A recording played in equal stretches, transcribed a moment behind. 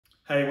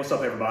Hey, what's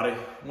up everybody?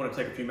 I want to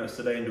take a few minutes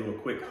today and do a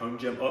quick home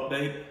gym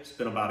update. It's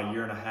been about a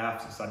year and a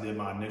half since I did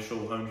my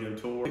initial home gym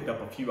tour. Picked up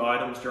a few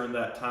items during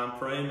that time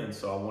frame, and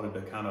so I wanted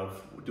to kind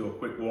of do a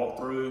quick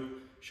walkthrough,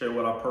 show you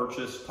what I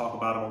purchased, talk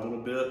about them a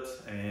little bit,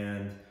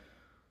 and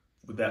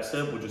with that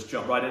said, we'll just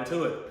jump right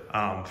into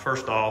it.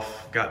 First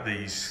off, got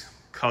these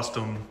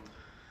custom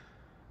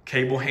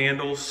cable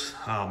handles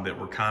that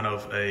were kind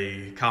of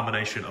a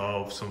combination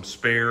of some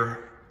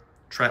spare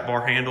trap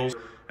bar handles,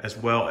 as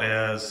well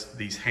as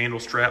these handle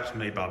straps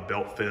made by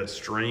Belt Fed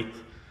Strength.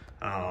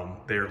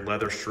 They're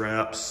leather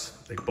straps.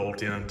 They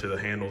bolt into the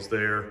handles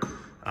there.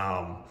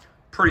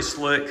 Pretty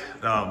slick.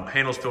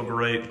 Handles feel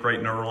great, great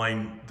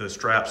knurling. The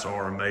straps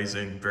are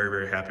amazing. Very,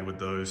 very happy with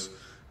those.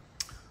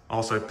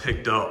 Also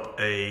picked up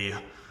a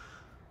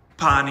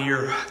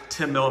Pioneer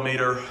 10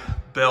 millimeter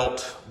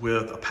belt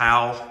with a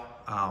POW,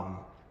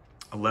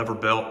 a lever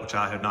belt, which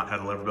I had not had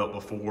a lever belt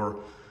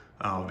before.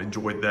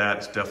 Enjoyed that.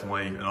 It's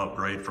definitely an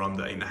upgrade from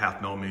the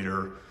 8.5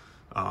 millimeter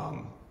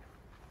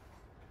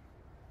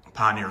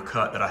Pioneer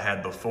cut that I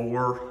had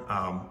before.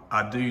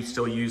 I do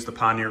still use the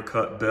Pioneer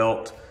cut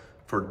belt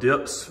for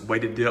dips,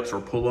 weighted dips or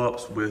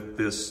pull-ups with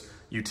this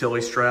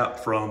utility strap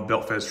from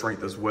Belt Fed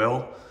Strength as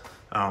well.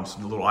 It's a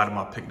little item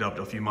I picked up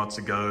a few months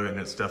ago, and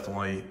it's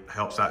definitely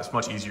helps out. It's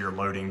much easier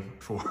loading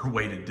for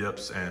weighted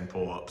dips and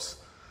pull-ups.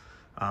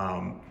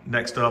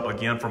 Next up,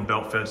 again from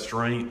Belt Fed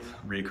Strength,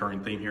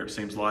 recurring theme here it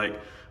seems like.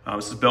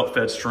 This is Belt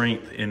Fed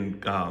Strength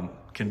in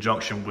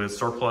conjunction with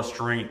Surplus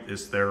Strength.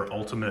 It's their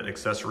ultimate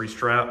accessory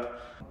strap.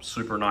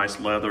 Super nice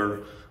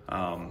leather.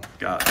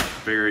 Got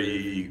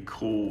very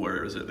cool,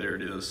 where is it? There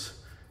it is.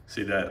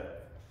 See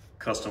that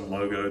custom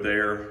logo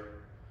there?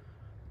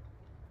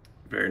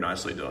 Very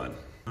nicely done.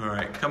 All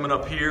right, coming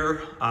up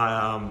here,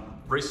 I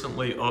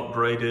recently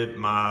upgraded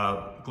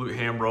my glute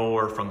ham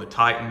roller from the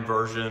Titan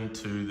version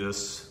to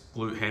this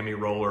glute hammy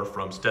roller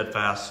from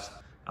Steadfast.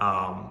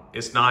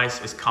 It's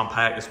nice, it's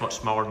compact, it's much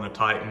smaller than the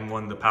Titan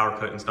one. The power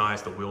cutting's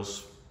nice, the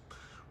wheels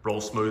roll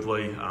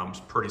smoothly. It's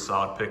a pretty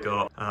solid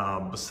pickup.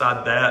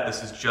 Beside that,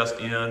 this is just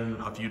in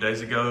a few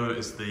days ago,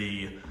 is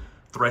the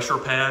Thresher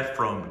pad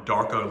from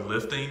Darko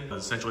Lifting.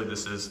 Essentially,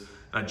 this is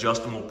an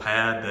adjustable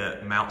pad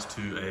that mounts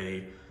to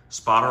a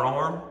spotter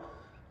arm.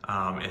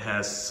 It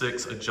has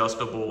 6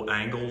 adjustable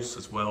angles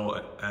as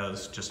well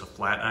as just a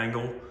flat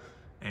angle.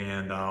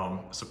 And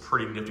it's a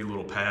pretty nifty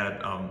little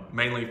pad,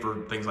 mainly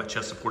for things like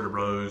chest supported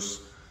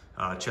rows,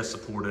 chest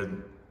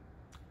supported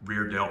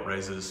rear delt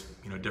raises,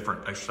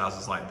 different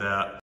exercises like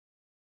that.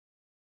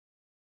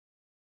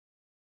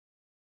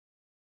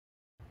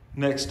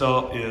 Next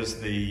up is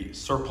the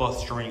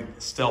Surplus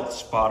Strength Stealth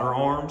Spotter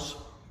arms.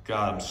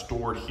 Got them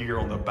stored here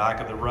on the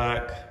back of the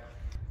rack.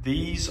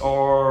 These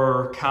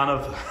are kind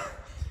of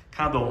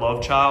the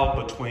love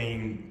child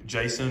between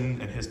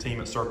Jason and his team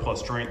at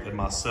Surplus Strength and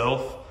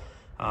myself.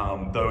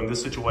 Though in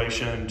this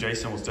situation,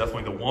 Jason was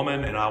definitely the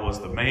woman and I was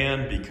the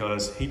man,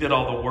 because he did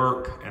all the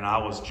work and I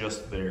was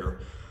just there.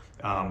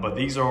 But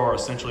these are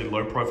essentially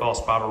low profile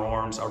spotter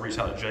arms. I reached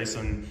out to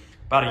Jason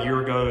about a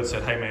year ago and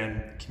said, hey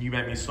man, can you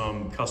make me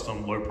some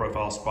custom low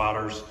profile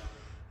spotters?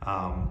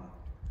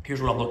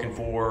 Here's what I'm looking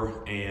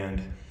for. And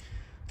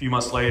a few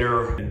months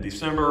later in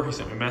December, he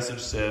sent me a message,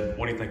 said,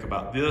 what do you think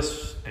about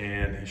this?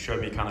 And he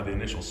showed me kind of the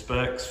initial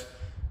specs.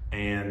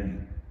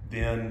 And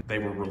then they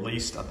were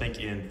released, I think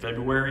in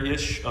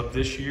February-ish of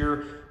this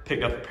year.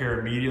 Picked up a pair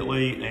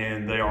immediately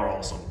and they are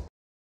awesome.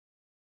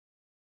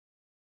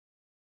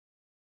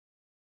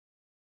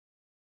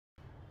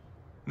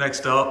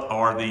 Next up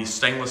are the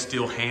stainless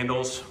steel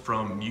handles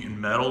from Mutant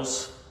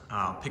Metals.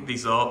 Picked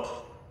these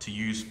up to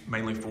use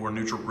mainly for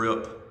neutral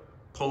grip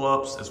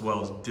pull-ups as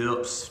well as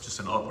dips. Just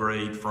an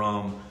upgrade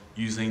from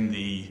using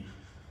the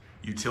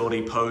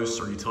utility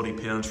posts or utility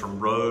pins from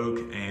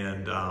Rogue,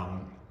 and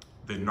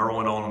the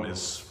knurling on them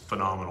is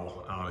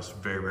phenomenal. It's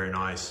very, very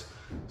nice.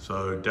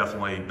 So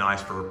definitely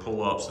nice for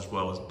pull-ups as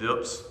well as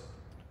dips.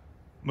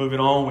 Moving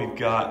on, we've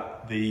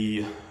got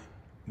the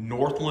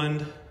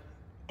Northland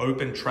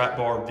Open Trap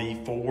Bar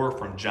V4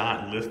 from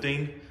Giant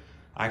Lifting.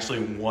 I actually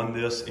won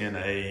this in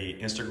a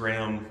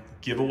Instagram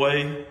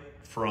giveaway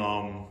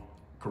from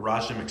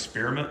Garage Gym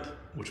Experiment,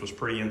 which was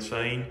pretty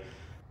insane.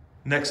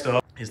 Next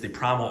up is the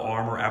Primal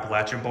Armor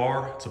Appalachian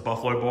bar. It's a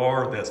buffalo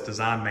bar that's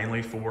designed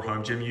mainly for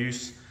home gym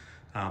use.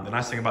 The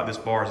nice thing about this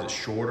bar is it's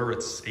shorter.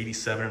 It's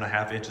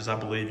 87.5 inches, I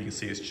believe. You can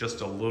see it's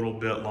just a little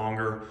bit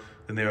longer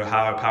than the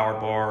Ohio Power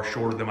bar,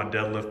 shorter than my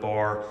deadlift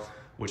bar,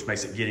 which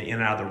makes it getting in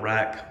and out of the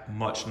rack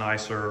much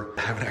nicer.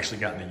 I haven't actually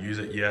gotten to use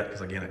it yet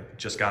because, again, I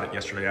just got it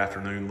yesterday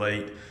afternoon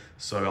late.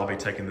 So I'll be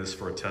taking this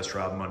for a test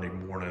drive Monday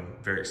morning.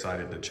 Very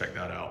excited to check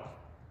that out.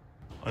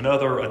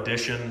 Another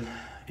addition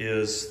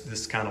is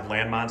this kind of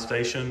landmine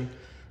station.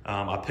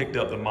 I picked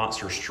up the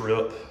Monster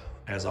Strip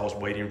as I was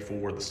waiting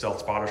for the stealth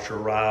spotters to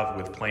arrive,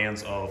 with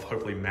plans of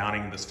hopefully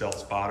mounting the stealth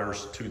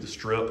spotters to the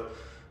strip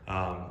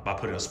by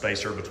putting a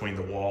spacer between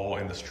the wall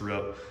and the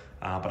strip.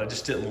 But I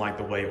just didn't like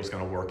the way it was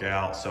going to work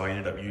out, so I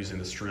ended up using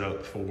the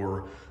strip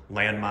for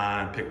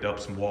landmine, picked up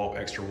some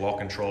extra wall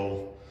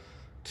control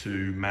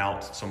to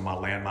mount some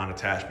of my landmine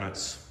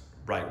attachments.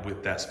 right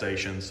with that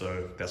station,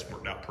 so that's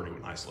worked out pretty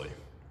nicely.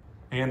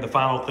 And the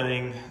final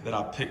thing that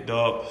I picked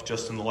up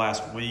just in the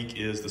last week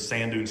is the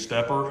sand dune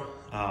stepper.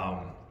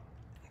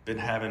 Been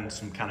having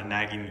some kind of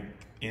nagging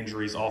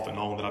injuries off and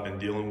on that I've been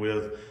dealing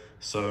with.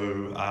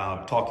 So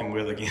talking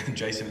with, again,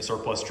 Jason at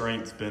Surplus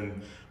Strength,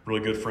 been a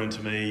really good friend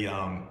to me.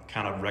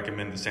 Kind of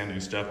recommended the sand dune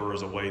stepper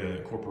as a way to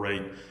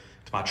incorporate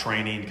to my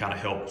training, kind of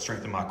help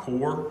strengthen my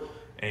core.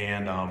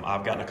 And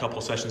I've gotten a couple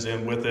of sessions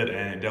in with it,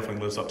 and it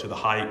definitely lives up to the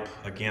hype.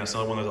 Again, it's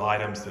another one of those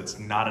items that's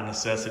not a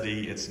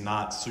necessity. It's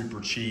not super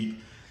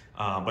cheap,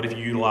 but if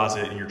you utilize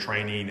it in your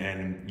training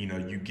and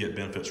you get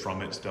benefits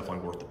from it, it's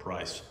definitely worth the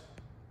price.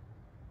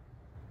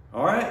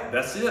 All right,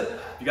 that's it.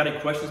 If you got any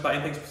questions about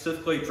anything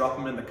specifically, drop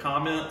them in the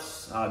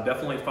comments.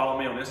 Definitely follow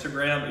me on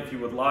Instagram if you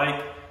would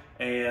like.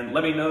 And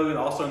let me know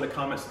also in the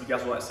comments if you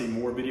guys would like to see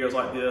more videos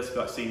like this, if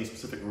you like to see any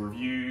specific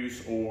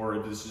reviews, or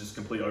if this is just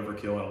complete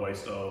overkill and a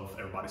waste of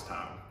everybody's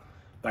time.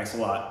 Thanks a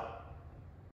lot.